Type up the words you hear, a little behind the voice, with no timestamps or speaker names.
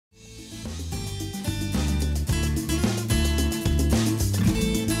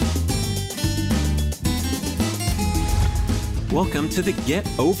Welcome to the Get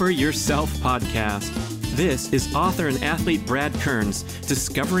Over Yourself podcast. This is author and athlete Brad Kearns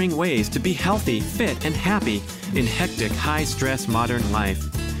discovering ways to be healthy, fit, and happy in hectic, high-stress modern life.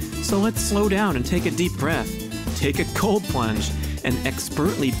 So let's slow down and take a deep breath, take a cold plunge, and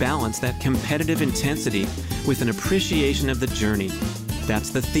expertly balance that competitive intensity with an appreciation of the journey.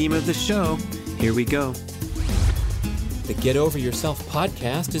 That's the theme of the show. Here we go. The Get Over Yourself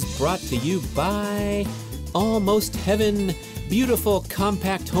podcast is brought to you by Almost Heaven, beautiful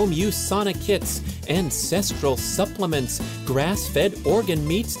compact home use sauna kits, ancestral supplements, grass-fed organ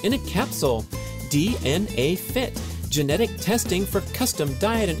meats in a capsule, DNA Fit, genetic testing for custom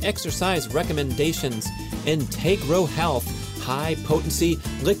diet and exercise recommendations, Integro Health, high-potency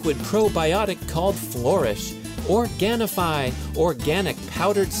liquid probiotic called Flourish, Organifi, organic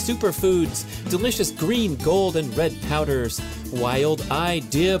powdered superfoods, delicious green, gold, and red powders, Wild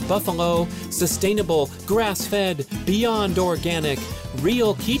Idea Buffalo, sustainable, grass-fed, beyond organic,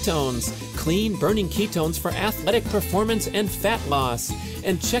 real ketones, clean burning ketones for athletic performance and fat loss.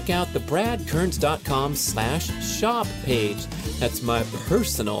 And check out the bradkearns.com/shop page. That's my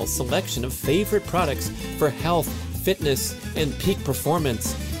personal selection of favorite products for health, fitness, and peak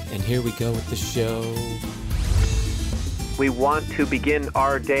performance. And here we go with the show. We want to begin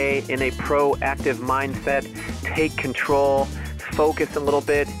our day in a proactive mindset, take control, focus a little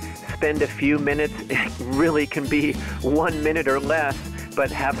bit, spend a few minutes. It really can be 1 minute or less, but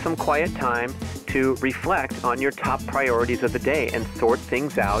have some quiet time to reflect on your top priorities of the day and sort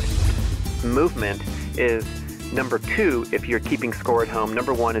things out. Movement is number 2 if you're keeping score at home.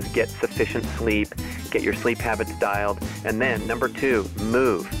 Number 1 is get sufficient sleep, get your sleep habits dialed, and then number 2,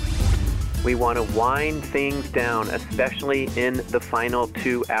 move. We want to wind things down, especially in the final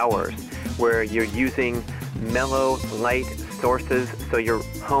 2 hours, where you're using mellow light sources so your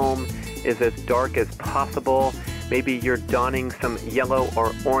home is as dark as possible. Maybe you're donning some yellow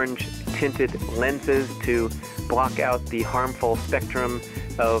or orange tinted lenses to block out the harmful spectrum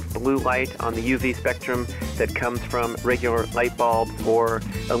of blue light on the UV spectrum that comes from regular light bulbs or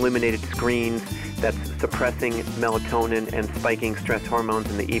illuminated screens that's suppressing melatonin and spiking stress hormones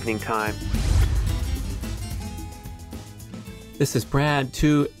in the evening time. This is Brad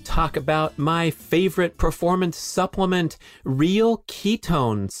to talk about my favorite performance supplement, Real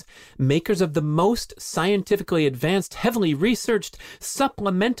Ketones, makers of the most scientifically advanced, heavily researched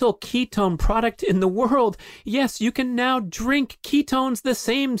supplemental ketone product in the world. Yes, you can now drink ketones, the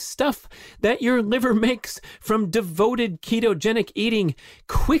same stuff that your liver makes from devoted ketogenic eating.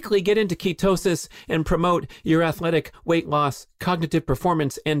 Quickly get into ketosis and promote your athletic, weight loss, cognitive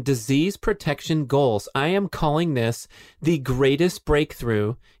performance, and disease protection goals. I am calling this the greatest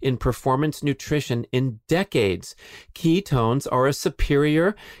breakthrough in performance nutrition in decades. Ketones are a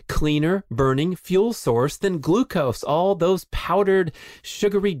superior, cleaner burning fuel source than glucose. All those powdered,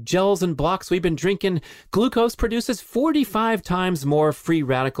 sugary gels and blocks we've been drinking, glucose produces 45 times more free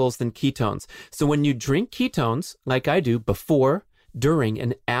radicals than ketones. So when you drink ketones, like I do before, during,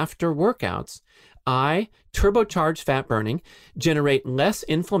 and after workouts, I turbocharge fat burning, generate less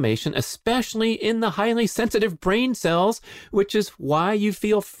inflammation, especially in the highly sensitive brain cells, which is why you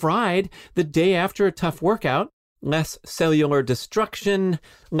feel fried the day after a tough workout. Less cellular destruction,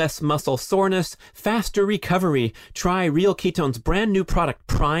 less muscle soreness, faster recovery. Try Real Ketones' brand new product,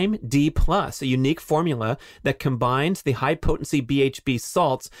 Prime D+, a unique formula that combines the high-potency BHB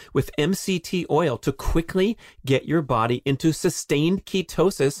salts with MCT oil to quickly get your body into sustained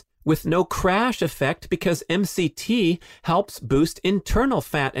ketosis with no crash effect, because MCT helps boost internal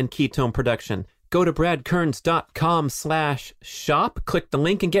fat and ketone production. Go to bradkearns.com/shop, click the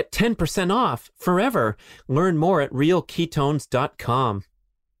link, and get 10% off forever. Learn more at realketones.com.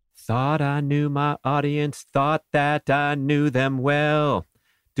 Thought I knew my audience, thought that I knew them well.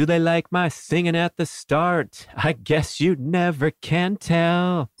 Do they like my singing at the start? I guess you never can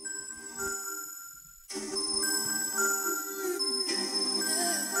tell.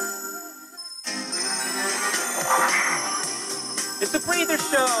 It's a breather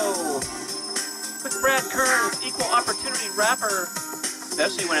show with Brad Kearns, equal opportunity rapper,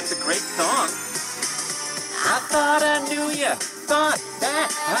 especially when it's a great song. I thought I knew you, thought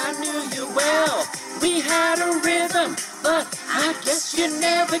that I knew you well. We had a rhythm, but I guess you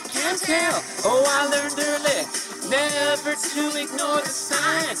never can tell. Oh, I learned early never to ignore the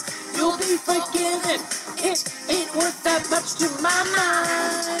signs. You'll be forgiven, it ain't worth that much to my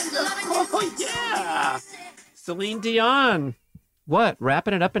mind. Oh, yeah! Celine Dion. What,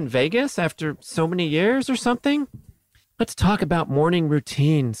 wrapping it up in Vegas after so many years or something? Let's talk about morning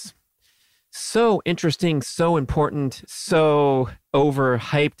routines. So interesting, so important, so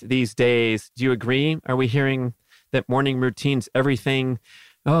overhyped these days. Do you agree? Are we hearing that morning routine's everything.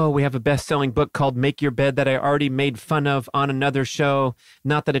 Oh, we have a best-selling book called Make Your Bed that I already made fun of on another show.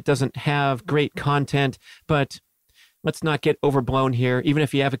 Not that it doesn't have great content, but let's not get overblown here. Even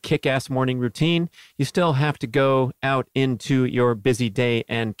if you have a kick-ass morning routine, you still have to go out into your busy day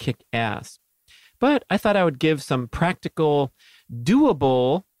and kick ass. But I thought I would give some practical,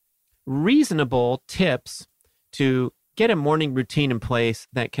 doable, reasonable tips to get a morning routine in place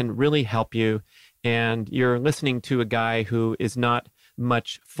that can really help you. And you're listening to a guy who is not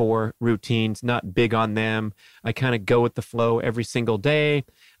much for routines, not big on them. I kind of go with the flow every single day.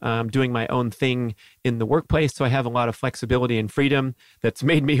 I'm doing my own thing in the workplace, so I have a lot of flexibility and freedom that's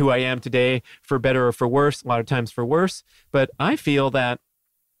made me who I am today, for better or for worse, a lot of times for worse. But I feel that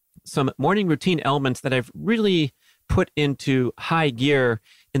some morning routine elements that I've really put into high gear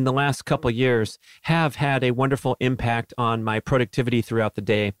in the last couple years have had a wonderful impact on my productivity throughout the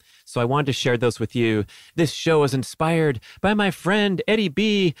day. So I wanted to share those with you. This show is inspired by my friend Eddie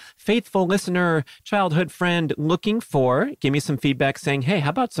B., faithful listener, childhood friend, looking for, give me some feedback saying, hey, how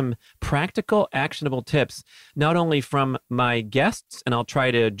about some practical, actionable tips, not only from my guests, and I'll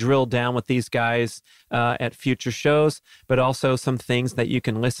try to drill down with these guys at future shows, but also some things that you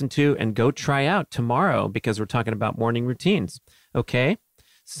can listen to and go try out tomorrow, because we're talking about morning routines. Okay?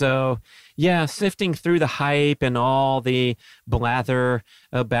 So, yeah, sifting through the hype and all the blather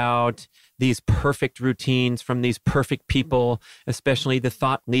about these perfect routines from these perfect people, especially the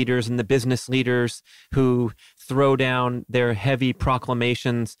thought leaders and the business leaders who throw down their heavy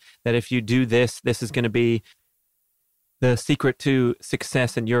proclamations that if you do this, this is going to be the secret to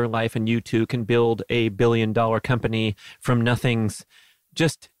success in your life, and you too can build a billion-dollar company from nothings.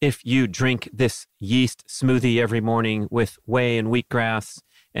 Just if you drink this yeast smoothie every morning with whey and wheatgrass,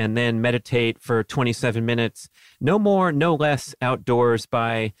 and then meditate for 27 minutes, no more, no less, outdoors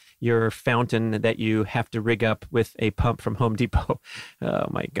by your fountain that you have to rig up with a pump from Home Depot. Oh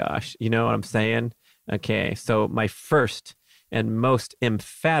my gosh, you know what I'm saying? Okay, so my first and most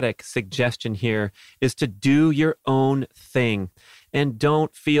emphatic suggestion here is to do your own thing. And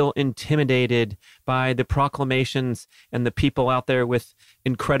don't feel intimidated by the proclamations and the people out there with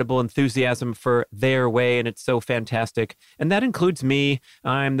incredible enthusiasm for their way, and it's so fantastic. And that includes me.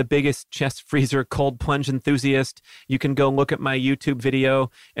 I'm the biggest chest freezer cold plunge enthusiast. You can go look at my YouTube video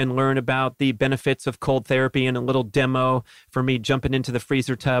and learn about the benefits of cold therapy and a little demo for me jumping into the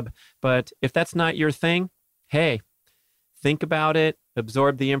freezer tub. But if that's not your thing, hey, think about it,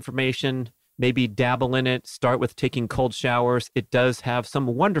 absorb the information, maybe dabble in it, start with taking cold showers. It does have some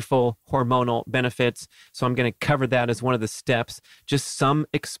wonderful hormonal benefits, so I'm going to cover that as one of the steps. Just some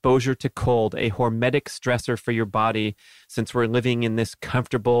exposure to cold, a hormetic stressor for your body, since we're living in this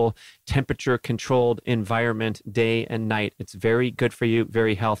comfortable, temperature-controlled environment day and night. It's very good for you,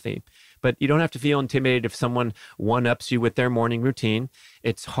 very healthy. But you don't have to feel intimidated if someone one-ups you with their morning routine.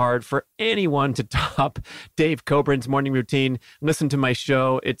 It's hard for anyone to top Dave Coburn's morning routine. Listen to my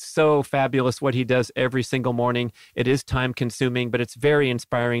show. It's so fabulous what he does every single morning. It is time-consuming, but it's very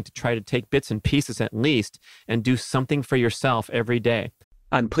inspiring to try to take bits and pieces at least and do something for yourself every day.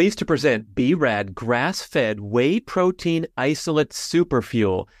 I'm pleased to present B-Rad grass-fed whey protein isolate super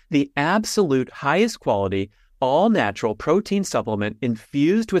fuel, the absolute highest quality, all-natural protein supplement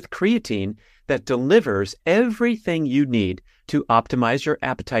infused with creatine that delivers everything you need to optimize your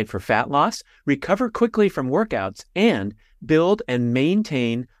appetite for fat loss, recover quickly from workouts, and build and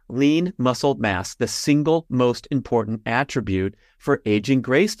maintain lean muscle mass, the single most important attribute for aging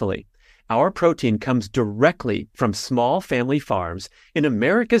gracefully. Our protein comes directly from small family farms in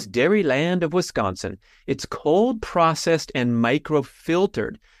America's dairy land of Wisconsin. It's cold processed and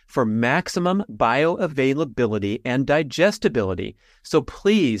microfiltered for maximum bioavailability and digestibility. So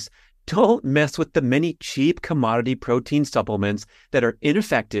please don't mess with the many cheap commodity protein supplements that are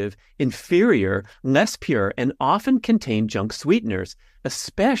ineffective, inferior, less pure, and often contain junk sweeteners,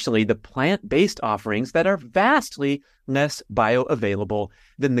 especially the plant-based offerings that are vastly less bioavailable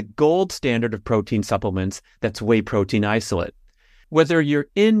than the gold standard of protein supplements, that's whey protein isolate. Whether you're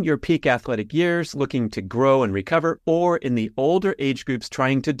in your peak athletic years looking to grow and recover, or in the older age groups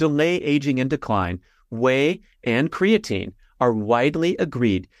trying to delay aging and decline, whey and creatine are widely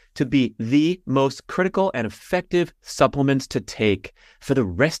agreed to be the most critical and effective supplements to take for the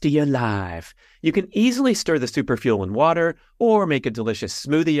rest of your life. You can easily stir the superfuel in water or make a delicious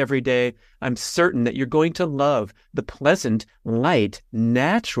smoothie every day. I'm certain that you're going to love the pleasant, light,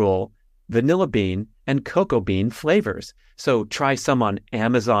 natural vanilla bean and cocoa bean flavors. So try some on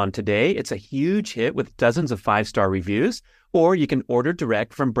Amazon today. It's a huge hit with dozens of 5-star reviews. Or you can order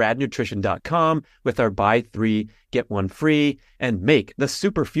direct from bradnutrition.com with our buy 3, get 1 free, and make the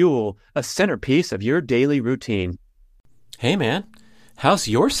super fuel a centerpiece of your daily routine. Hey man, how's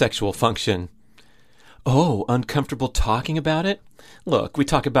your sexual function? Oh, uncomfortable talking about it? Look, we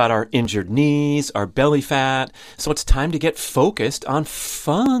talk about our injured knees, our belly fat, so it's time to get focused on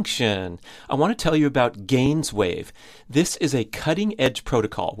function. I want to tell you about GainsWave. This is a cutting-edge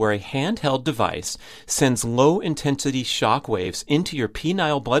protocol where a handheld device sends low-intensity shock waves into your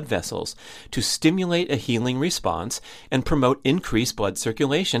penile blood vessels to stimulate a healing response and promote increased blood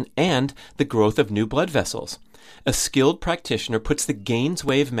circulation and the growth of new blood vessels. A skilled practitioner puts the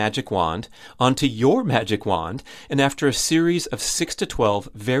GainsWave magic wand onto your magic wand, and after a series of 6 to 12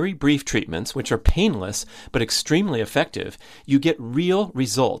 very brief treatments, which are painless but extremely effective, you get real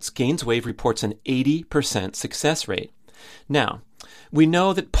results. GainsWave reports an 80% success rate. Now, we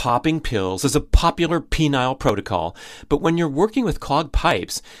know that popping pills is a popular penile protocol, but when you're working with clogged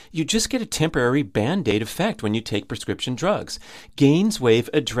pipes, you just get a temporary Band-Aid effect when you take prescription drugs. GainsWave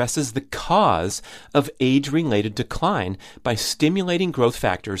addresses the cause of age-related decline by stimulating growth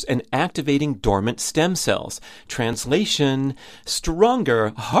factors and activating dormant stem cells. Translation: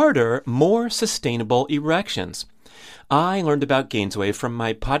 stronger, harder, more sustainable erections. I learned about GainsWave from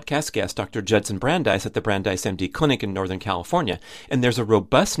my podcast guest, Dr. Judson Brandeis at the Brandeis MD Clinic in Northern California, and there's a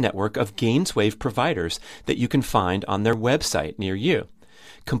robust network of GainsWave providers that you can find on their website near you.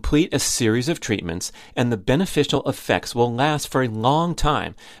 Complete a series of treatments, and the beneficial effects will last for a long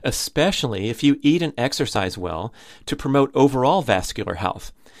time, especially if you eat and exercise well to promote overall vascular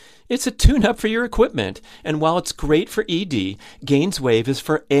health. It's a tune-up for your equipment, and while it's great for ED, GainsWave is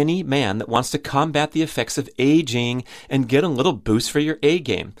for any man that wants to combat the effects of aging and get a little boost for your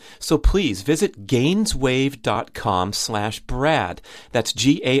A-game. So please visit gainswave.com/Brad. That's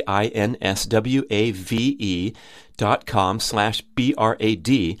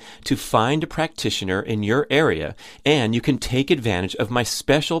GAINSWAVE.com/BRAD to find a practitioner in your area, and you can take advantage of my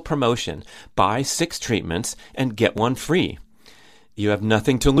special promotion. Buy 6 treatments and get one free. You have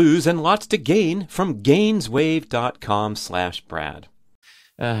nothing to lose and lots to gain from gainswave.com/Brad.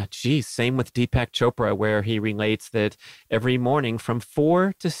 Same with Deepak Chopra, where he relates that every morning from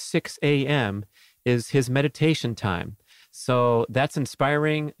 4 to 6 a.m. is his meditation time. So that's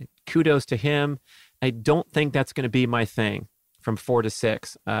inspiring. Kudos to him. I don't think that's going to be my thing from 4 to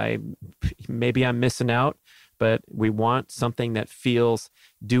 6. Maybe I'm missing out, but we want something that feels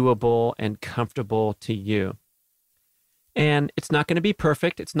doable and comfortable to you. And it's not going to be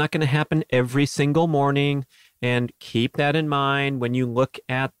perfect. It's not going to happen every single morning. And keep that in mind when you look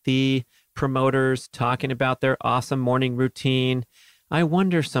at the promoters talking about their awesome morning routine. I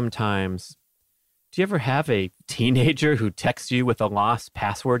wonder sometimes, do you ever have a teenager who texts you with a lost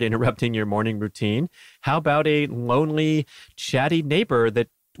password interrupting your morning routine? How about a lonely, chatty neighbor that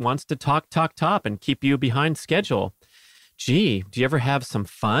wants to talk, and keep you behind schedule? Gee, do you ever have some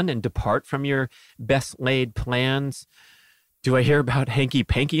fun and depart from your best laid plans? Do I hear about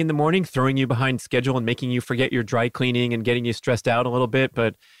hanky-panky in the morning, throwing you behind schedule and making you forget your dry cleaning and getting you stressed out a little bit?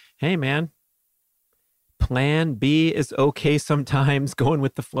 But hey, man, plan B is okay sometimes, going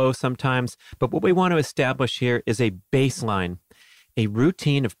with the flow sometimes. But what we want to establish here is a baseline, a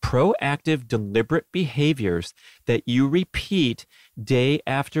routine of proactive, deliberate behaviors that you repeat day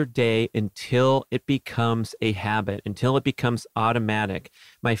after day until it becomes a habit, until it becomes automatic.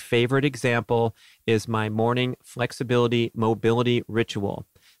 My favorite example is my morning flexibility mobility ritual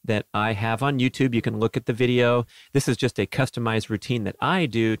that I have on YouTube. You can look at the video. This is just a customized routine that I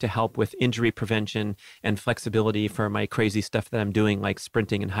do to help with injury prevention and flexibility for my crazy stuff that I'm doing, like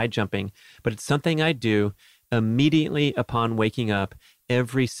sprinting and high jumping. But it's something I do immediately upon waking up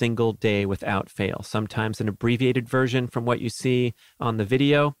every single day without fail, sometimes an abbreviated version from what you see on the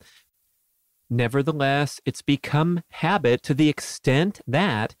video. Nevertheless, it's become habit to the extent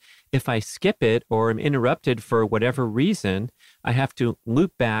that if I skip it or am interrupted for whatever reason, I have to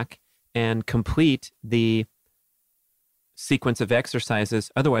loop back and complete the sequence of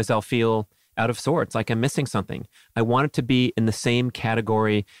exercises. Otherwise, I'll feel out of sorts, like I'm missing something. I want it to be in the same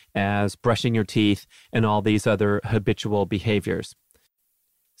category as brushing your teeth and all these other habitual behaviors.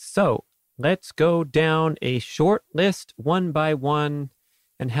 So let's go down a short list one by one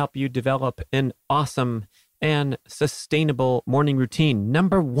and help you develop an awesome and sustainable morning routine.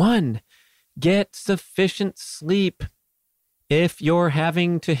 Number 1, get sufficient sleep. If you're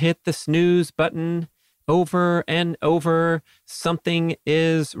having to hit the snooze button over and over, something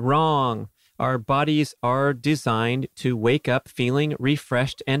is wrong. Our bodies are designed to wake up feeling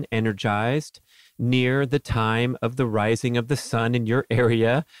refreshed and energized near the time of the rising of the sun in your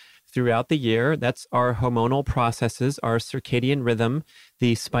area throughout the year. That's our hormonal processes, our circadian rhythm,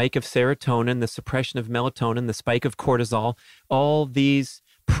 the spike of serotonin, the suppression of melatonin, the spike of cortisol. All these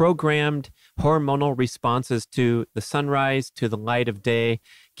programmed hormonal responses to the sunrise, to the light of day,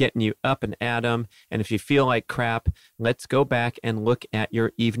 getting you up and at 'em. And if you feel like crap, let's go back and look at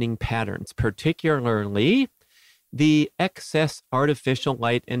your evening patterns, particularly the excess artificial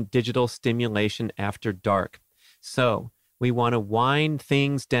light and digital stimulation after dark. So we want to wind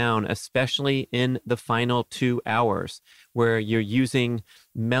things down, especially in the final 2 hours where you're using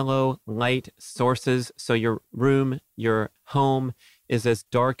mellow light sources. So your room, your home is as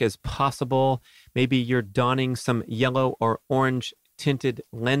dark as possible. Maybe you're donning some yellow or orange tinted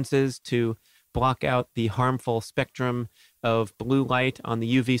lenses to block out the harmful spectrum of blue light on the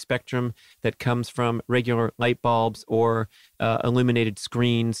UV spectrum that comes from regular light bulbs or illuminated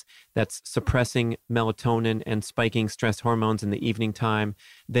screens that's suppressing melatonin and spiking stress hormones in the evening time.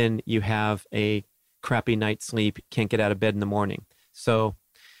 Then you have a crappy night's sleep, can't get out of bed in the morning. So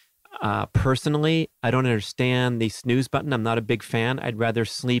personally, I don't understand the snooze button. I'm not a big fan. I'd rather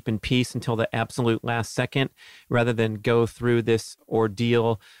sleep in peace until the absolute last second rather than go through this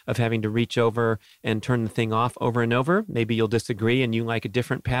ordeal of having to reach over and turn the thing off over and over. Maybe you'll disagree and you like a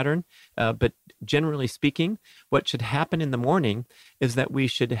different pattern. But generally speaking, what should happen in the morning is that we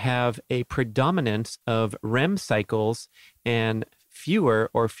should have a predominance of REM cycles and fewer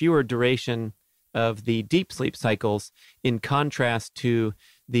duration of the deep sleep cycles, in contrast to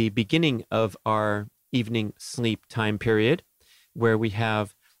the beginning of our evening sleep time period, where we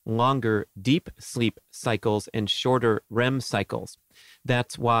have longer deep sleep cycles and shorter REM cycles.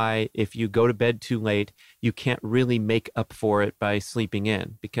 That's why if you go to bed too late, you can't really make up for it by sleeping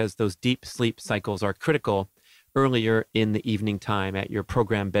in, because those deep sleep cycles are critical earlier in the evening time at your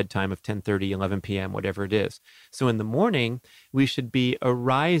program bedtime of 10:30, 11 p.m., whatever it is. So in the morning, we should be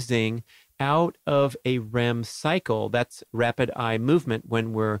arising out of a REM cycle. That's rapid eye movement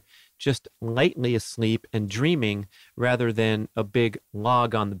when we're just lightly asleep and dreaming rather than a big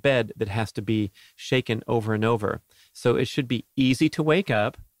log on the bed that has to be shaken over and over. So it should be easy to wake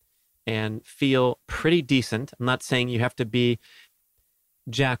up and feel pretty decent. I'm not saying you have to be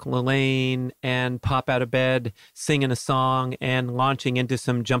Jack LaLanne and pop out of bed, singing a song and launching into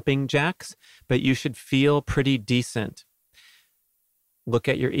some jumping jacks, but you should feel pretty decent. Look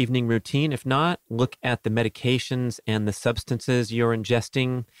at your evening routine. If not, look at the medications and the substances you're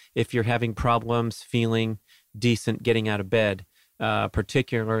ingesting if you're having problems feeling decent getting out of bed,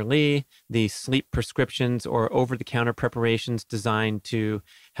 particularly the sleep prescriptions or over-the-counter preparations designed to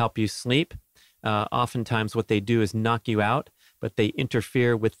help you sleep. Oftentimes what they do is knock you out, but they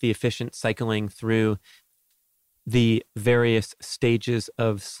interfere with the efficient cycling through the various stages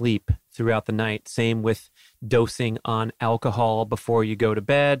of sleep throughout the night. Same with dosing on alcohol before you go to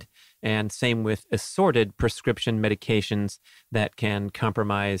bed, and same with assorted prescription medications that can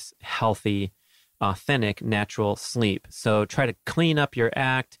compromise healthy, authentic, natural sleep. So try to clean up your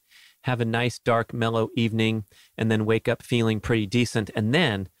act, have a nice, dark, mellow evening, and then wake up feeling pretty decent, and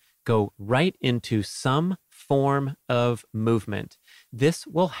then go right into some form of movement. This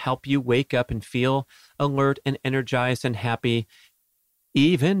will help you wake up and feel alert and energized and happy,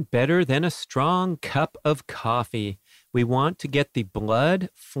 even better than a strong cup of coffee. We want to get the blood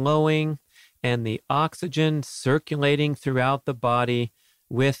flowing and the oxygen circulating throughout the body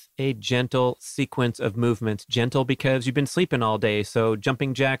with a gentle sequence of movements. Gentle because you've been sleeping all day, so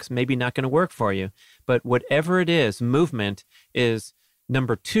jumping jacks maybe not going to work for you. But whatever it is, movement is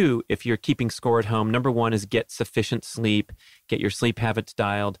number 2, if you're keeping score at home. Number 1 is get sufficient sleep, get your sleep habits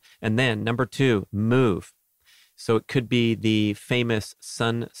dialed. And then number 2, move. So it could be the famous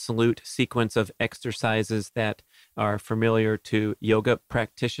sun salute sequence of exercises that are familiar to yoga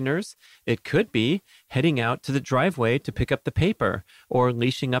practitioners. It could be heading out to the driveway to pick up the paper, or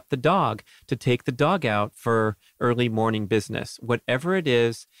leashing up the dog to take the dog out for early morning business. Whatever it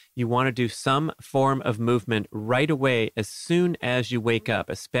is, you want to do some form of movement right away as soon as you wake up,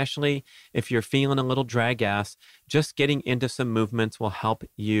 especially if you're feeling a little drag ass. Just getting into some movements will help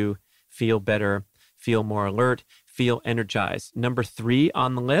you feel better, feel more alert, feel energized. Number 3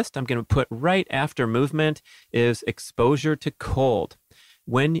 on the list, I'm going to put right after movement, is exposure to cold.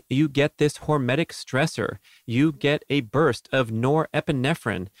 When you get this hormetic stressor, you get a burst of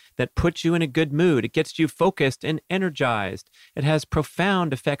norepinephrine that puts you in a good mood. It gets you focused and energized. It has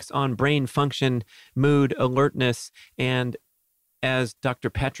profound effects on brain function, mood, alertness, and as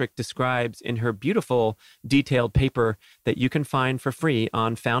Dr. Patrick describes in her beautiful detailed paper that you can find for free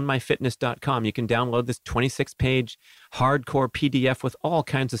on foundmyfitness.com. You can download this 26-page hardcore PDF with all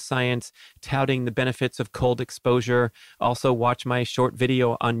kinds of science touting the benefits of cold exposure. Also watch my short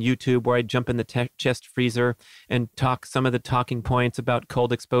video on YouTube where I jump in the chest freezer and talk some of the talking points about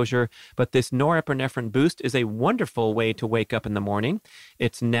cold exposure. But this norepinephrine boost is a wonderful way to wake up in the morning.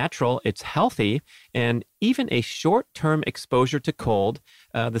 It's natural, it's healthy, and even a short-term exposure to cold,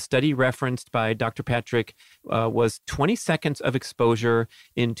 the study referenced by Dr. Patrick was 20 seconds of exposure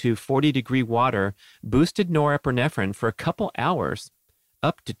into 40-degree water, boosted norepinephrine for a couple hours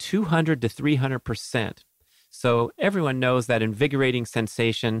up to 200 to 300%. So everyone knows that invigorating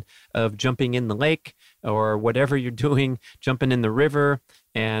sensation of jumping in the lake or whatever you're doing, jumping in the river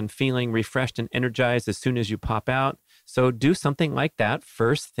and feeling refreshed and energized as soon as you pop out. So do something like that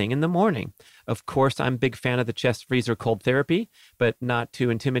first thing in the morning. Of course, I'm a big fan of the chest freezer cold therapy, but not to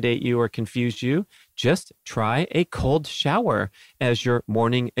intimidate you or confuse you. Just try a cold shower as your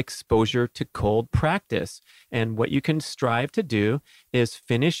morning exposure to cold practice. And what you can strive to do is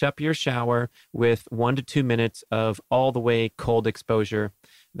finish up your shower with 1 to 2 minutes of all the way cold exposure,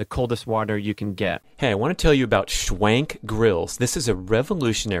 the coldest water you can get. Hey, I want to tell you about Schwank Grills. This is a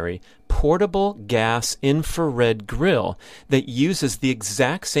revolutionary portable gas infrared grill that uses the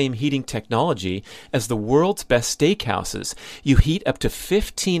exact same heating technology as the world's best steakhouses. You heat up to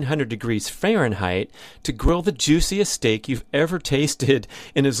 1,500 degrees Fahrenheit to grill the juiciest steak you've ever tasted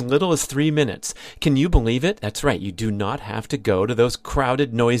in as little as 3 minutes. Can you believe it? That's right. You do not have to go to those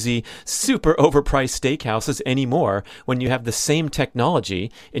crowded, noisy, super overpriced steakhouses anymore when you have the same technology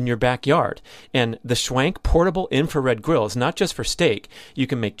in your backyard. And the Schwank portable infrared grill is not just for steak. You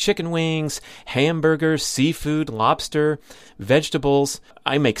can make chicken wings, hamburgers, seafood, lobster, vegetables.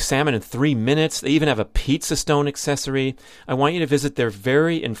 I make salmon in 3 minutes. They even have a pizza stone accessory. I want you to visit their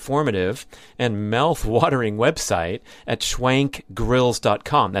very informative and mouth-watering website at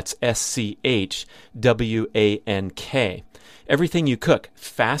schwankgrills.com. That's SCHWANK. Everything you cook,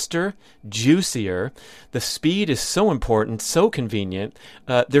 faster, juicier. The speed is so important, so convenient.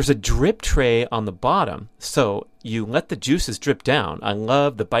 There's a drip tray on the bottom, so you let the juices drip down. I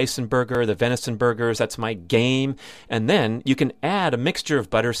love the bison burger, the venison burgers. That's my game. And then you can add a mixture of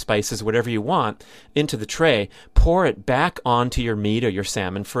butter, spices, whatever you want into the tray. Pour it back onto your meat or your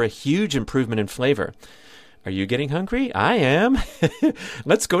salmon for a huge improvement in flavor. Are you getting hungry? I am.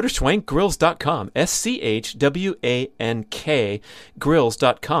 Let's go to schwankgrills.com, SCHWANK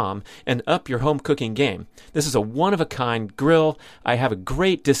grills.com, and up your home cooking game. This is a one-of-a-kind grill. I have a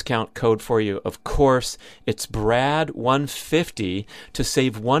great discount code for you, of course. It's BRAD150 to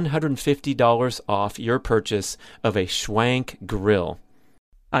save $150 off your purchase of a Schwank grill.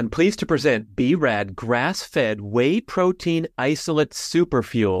 I'm pleased to present B-Rad grass-fed whey protein isolate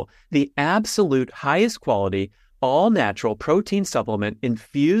superfuel, the absolute highest quality, all-natural protein supplement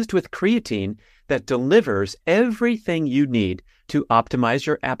infused with creatine that delivers everything you need to optimize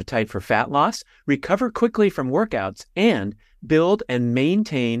your appetite for fat loss, recover quickly from workouts, and build and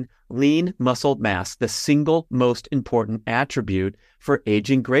maintain lean muscle mass, the single most important attribute for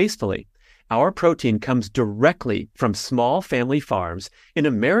aging gracefully. Our protein comes directly from small family farms in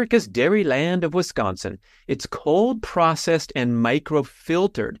America's dairy land of Wisconsin. It's cold processed and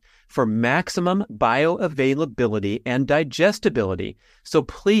microfiltered for maximum bioavailability and digestibility. So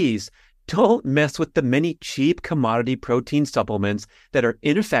please don't mess with the many cheap commodity protein supplements that are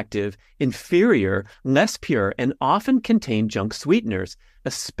ineffective, inferior, less pure, and often contain junk sweeteners,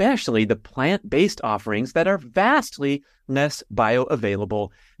 especially the plant-based offerings that are vastly less bioavailable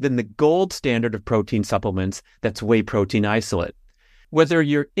than the gold standard of protein supplements, that's whey protein isolate. Whether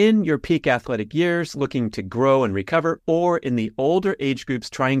you're in your peak athletic years looking to grow and recover, or in the older age groups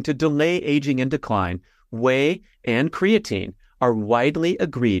trying to delay aging and decline, whey and creatine are widely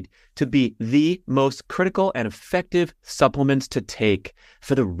agreed to be the most critical and effective supplements to take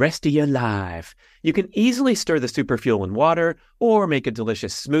for the rest of your life. You can easily stir the superfuel in water or make a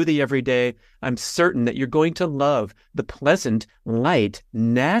delicious smoothie every day. I'm certain that you're going to love the pleasant, light,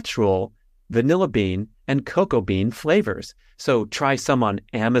 natural vanilla bean and cocoa bean flavors. So try some on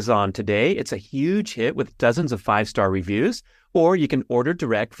Amazon today. It's a huge hit with dozens of 5-star reviews. Or you can order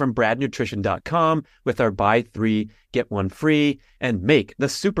direct from bradnutrition.com with our buy 3, get 1 free, and make the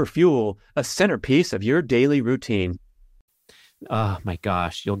superfuel a centerpiece of your daily routine. Oh my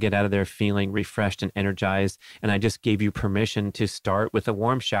gosh, you'll get out of there feeling refreshed and energized. And I just gave you permission to start with a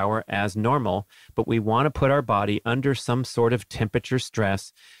warm shower as normal, but we want to put our body under some sort of temperature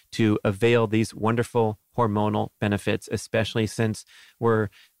stress to avail these wonderful hormonal benefits, especially since we're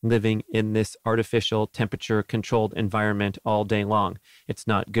living in this artificial temperature controlled environment all day long. It's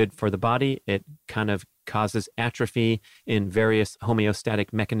not good for the body. It kind of causes atrophy in various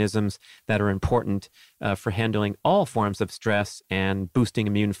homeostatic mechanisms that are important for handling all forms of stress and boosting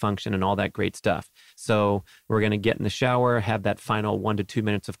immune function and all that great stuff. So we're going to get in the shower, have that final 1 to 2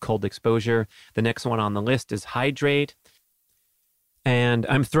 minutes of cold exposure. The next one on the list is hydrate. And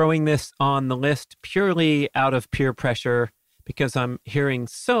I'm throwing this on the list purely out of peer pressure because I'm hearing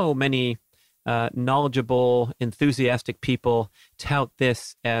so many knowledgeable, enthusiastic people tout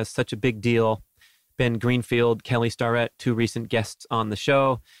this as such a big deal. Ben Greenfield, Kelly Starrett, 2 recent guests on the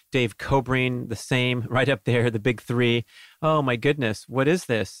show. Dave Cobreen, the same, right up there, the big 3. Oh my goodness, what is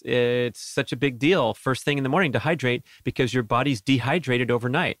this? It's such a big deal first thing in the morning to hydrate because your body's dehydrated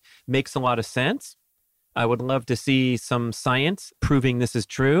overnight. Makes a lot of sense. I would love to see some science proving this is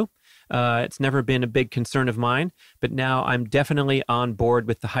true. It's never been a big concern of mine, but now I'm definitely on board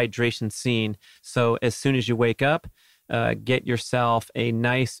with the hydration scene. So as soon as you wake up, get yourself a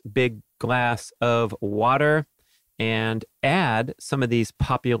nice big glass of water and add some of these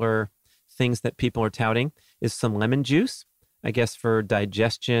popular things that people are touting is some lemon juice, I guess for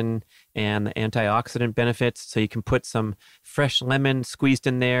digestion and the antioxidant benefits. So you can put some fresh lemon squeezed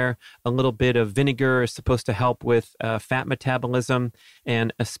in there. A little bit of vinegar is supposed to help with fat metabolism,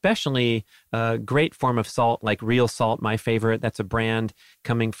 and especially a great form of salt like real salt, my favorite. That's a brand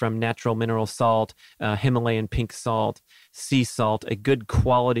coming from Natural Mineral Salt, Himalayan pink salt, sea salt, a good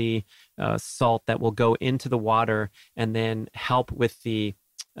quality salt that will go into the water and then help with the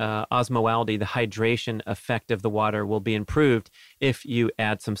osmolality, the hydration effect of the water will be improved if you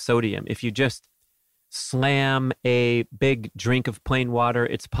add some sodium. If you just slam a big drink of plain water,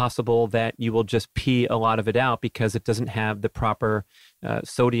 it's possible that you will just pee a lot of it out because it doesn't have the proper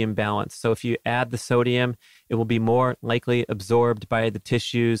sodium balance. So if you add the sodium, it will be more likely absorbed by the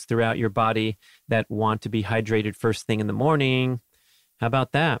tissues throughout your body that want to be hydrated first thing in the morning. How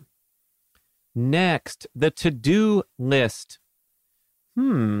about that? Next, the to-do list.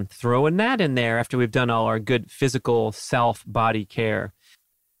 Throwing that in there after we've done all our good physical self-body care.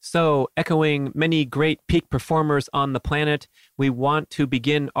 So, echoing many great peak performers on the planet, we want to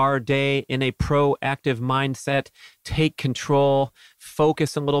begin our day in a proactive mindset, take control,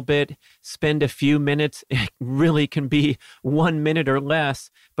 focus a little bit, spend a few minutes. It really can be 1 minute or less,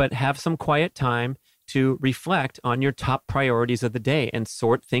 but have some quiet time to reflect on your top priorities of the day and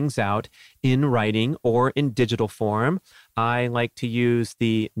sort things out in writing or in digital form. I like to use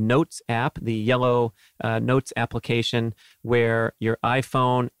the Notes app, the yellow Notes application, where your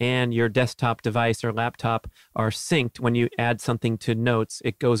iPhone and your desktop device or laptop are synced. When you add something to Notes,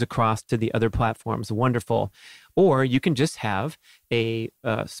 it goes across to the other platforms. Wonderful. Or you can just have a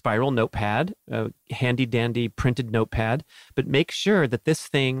spiral notepad, a handy-dandy printed notepad, but make sure that this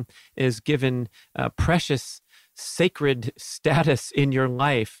thing is given precious, sacred status in your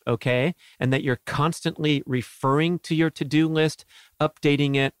life, okay? And that you're constantly referring to your to-do list,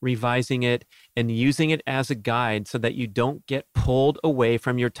 updating it, revising it, and using it as a guide so that you don't get pulled away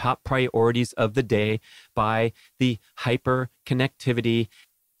from your top priorities of the day by the hyper connectivity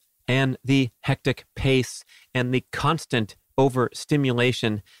and the hectic pace and the constant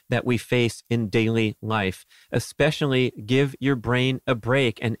overstimulation that we face in daily life. Especially give your brain a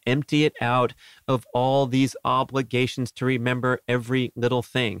break and empty it out of all these obligations to remember every little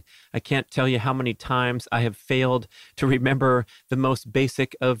thing. I can't tell you how many times I have failed to remember the most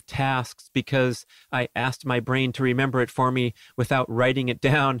basic of tasks because I asked my brain to remember it for me without writing it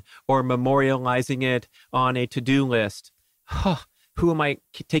down or memorializing it on a to-do list. Who am I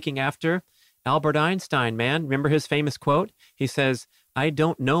taking after? Albert Einstein, man. Remember his famous quote? He says, "I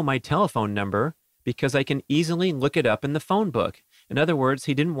don't know my telephone number because I can easily look it up in the phone book." In other words,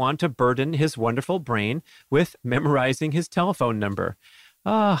 he didn't want to burden his wonderful brain with memorizing his telephone number.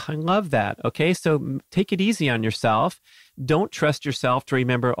 I love that. Okay, so take it easy on yourself. Don't trust yourself to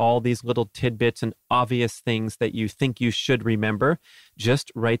remember all these little tidbits and obvious things that you think you should remember.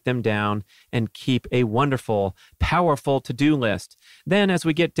 Just write them down and keep a wonderful, powerful to-do list. Then as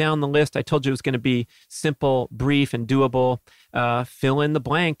we get down the list, I told you it was going to be simple, brief, and doable. Fill in the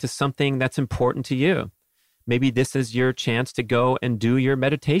blank to something that's important to you. Maybe this is your chance to go and do your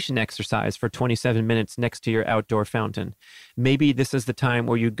meditation exercise for 27 minutes next to your outdoor fountain. Maybe this is the time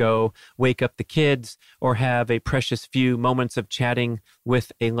where you go wake up the kids or have a precious few moments of chatting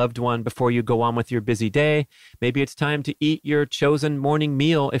with a loved one before you go on with your busy day. Maybe it's time to eat your chosen morning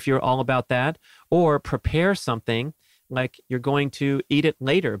meal if you're all about that, or prepare something like you're going to eat it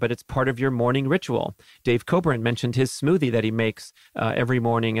later, but it's part of your morning ritual. Dave Coburn mentioned his smoothie that he makes every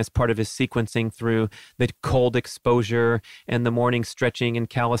morning as part of his sequencing through the cold exposure and the morning stretching and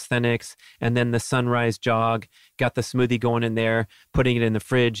calisthenics, and then the sunrise jog. got the smoothie going in there, putting it in the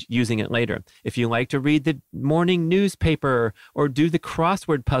fridge, using it later. If you like to read the morning newspaper or do the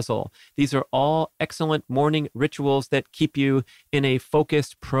crossword puzzle, these are all excellent morning rituals that keep you in a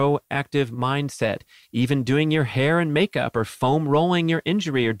focused, proactive mindset. Even doing your hair and makeup or foam rolling your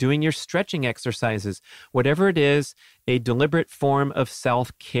injury or doing your stretching exercises, whatever it is, a deliberate form of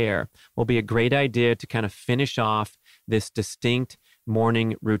self-care will be a great idea to kind of finish off this distinct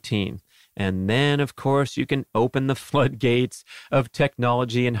morning routine. And then, of course, you can open the floodgates of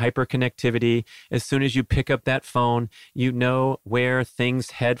technology and hyperconnectivity. As soon as you pick up that phone, you know where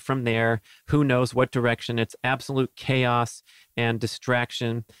things head from there. Who knows what direction? It's absolute chaos and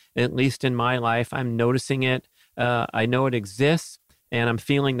distraction. At least in my life, I'm noticing it. I know it exists, and I'm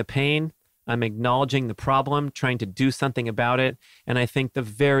feeling the pain. I'm acknowledging the problem, trying to do something about it. And I think the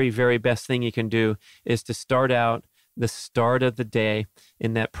very, very best thing you can do is to start out the start of the day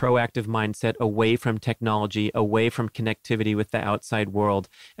in that proactive mindset, away from technology, away from connectivity with the outside world,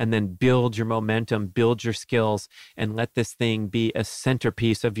 and then build your momentum, build your skills, and let this thing be a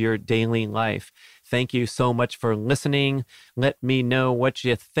centerpiece of your daily life. Thank you so much for listening. Let me know what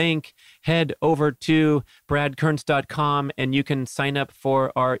you think. Head over to bradkearns.com and you can sign up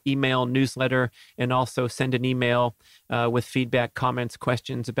for our email newsletter and also send an email with feedback, comments,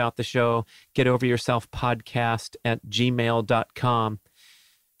 questions about the show. getoveryyourselfpodcast@gmail.com.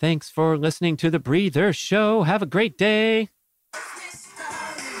 Thanks for listening to The Breather Show. Have a great day.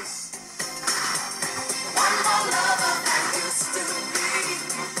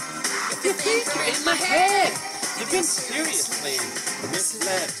 You think you're in my head. You've been seriously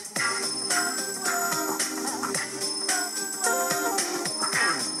misled.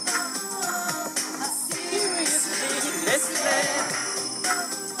 Seriously misled.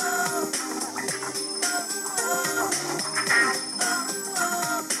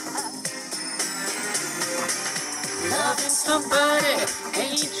 Loving somebody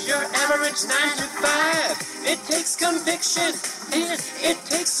ain't your average 9 to 5. It takes conviction and it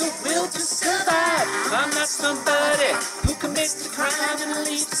takes a will to survive. I'm not somebody who commits the crime and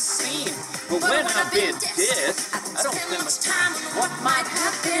leaves the scene. But when I've been dead, I don't spend much time on what might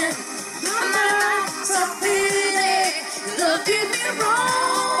have been. Your mind's a pity, love did me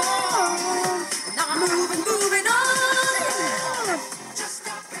wrong. Now I'm moving on. Just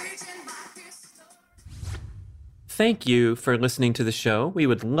stop raging my pistol. Thank you for listening to the show. We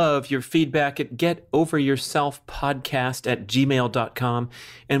would love your feedback at getoveryyourselfpodcast@gmail.com.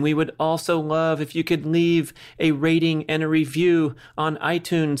 And we would also love if you could leave a rating and a review on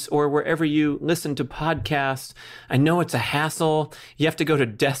iTunes or wherever you listen to podcasts. I know it's a hassle. You have to go to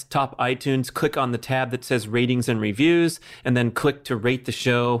desktop iTunes, click on the tab that says ratings and reviews, and then click to rate the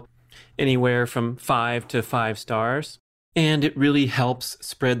show anywhere from 5 to 5 stars. And it really helps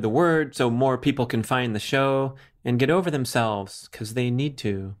spread the word so more people can find the show and get over themselves, because they need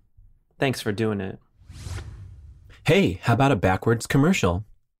to. Thanks for doing it. Hey, how about a backwards commercial?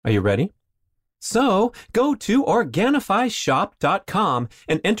 Are you ready? So, go to OrganifiShop.com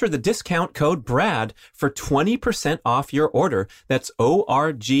and enter the discount code BRAD for 20% off your order. That's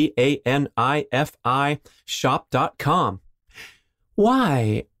ORGANIFI shop.com.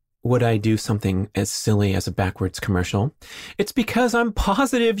 Why would I do something as silly as a backwards commercial? It's because I'm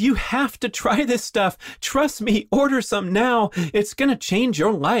positive you have to try this stuff. Trust me, order some now. It's going to change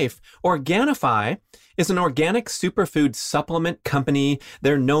your life. Organifi is an organic superfood supplement company.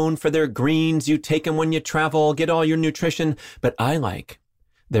 They're known for their greens. You take them when you travel, get all your nutrition. But I like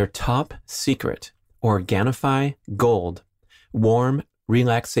their top secret, Organifi Gold, warm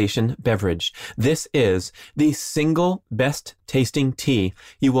relaxation beverage. This is the single best tasting tea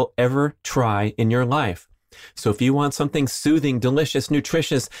you will ever try in your life. So if you want something soothing, delicious,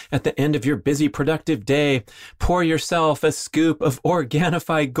 nutritious at the end of your busy, productive day, pour yourself a scoop of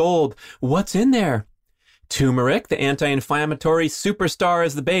Organifi Gold. What's in there? Turmeric, the anti-inflammatory superstar,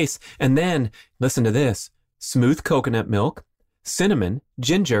 is the base. And then, listen to this, smooth coconut milk, cinnamon,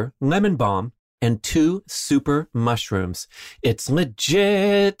 ginger, lemon balm, and 2 super mushrooms. It's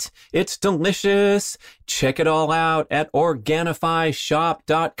legit. It's delicious. Check it all out at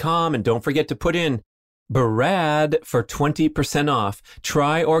OrganifiShop.com. And don't forget to put in BRAD for 20% off.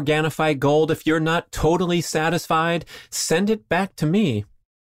 Try Organifi Gold. If you're not totally satisfied, send it back to me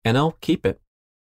and I'll keep it.